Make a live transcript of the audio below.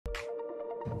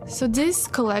So this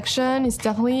collection is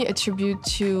definitely a tribute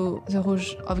to the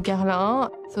Rouge of Guerlain.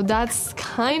 So that's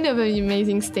kind of an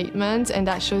amazing statement, and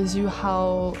that shows you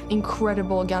how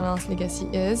incredible Guerlain's legacy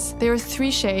is. There are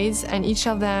 3 shades, and each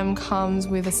of them comes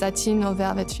with a satin or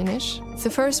velvet finish. The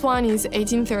first one is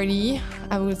 1830,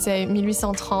 I would say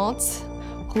 1830.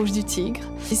 Rouge du Tigre.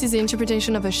 This is the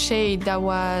interpretation of a shade that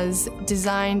was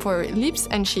designed for lips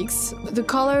and cheeks. The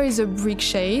color is a brick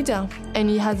shade, and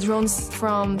it has drawn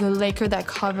from the lacquer that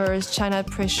covers China's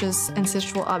precious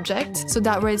ancestral object. So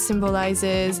that red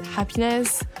symbolizes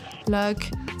happiness, luck,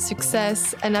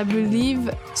 success, and I believe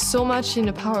so much in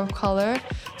the power of color.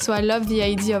 So I love the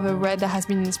idea of a red that has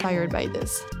been inspired by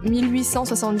this.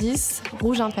 1870,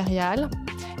 Rouge Impérial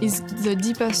is the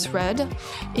deepest red.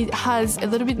 It has a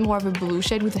little bit more of a blue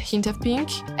shade with a hint of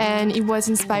pink, and it was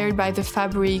inspired by the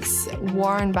fabrics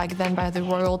worn back then by the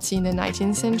royalty in the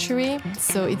 19th century.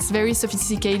 So it's very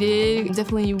sophisticated,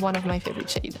 definitely one of my favorite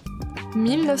shades.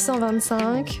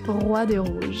 1925, Roi des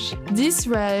Rouges. This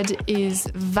red is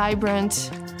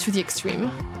vibrant to the extreme,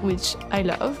 which I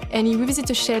love. And it revisits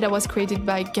a shade that was created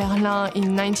by Guerlain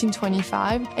in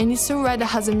 1925. And it's a red that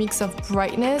has a mix of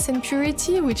brightness and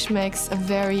purity, which makes a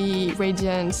very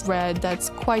radiant red that's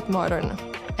quite modern.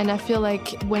 And I feel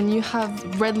like when you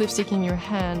have red lipstick in your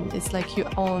hand, it's like you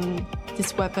own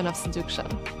this weapon of seduction.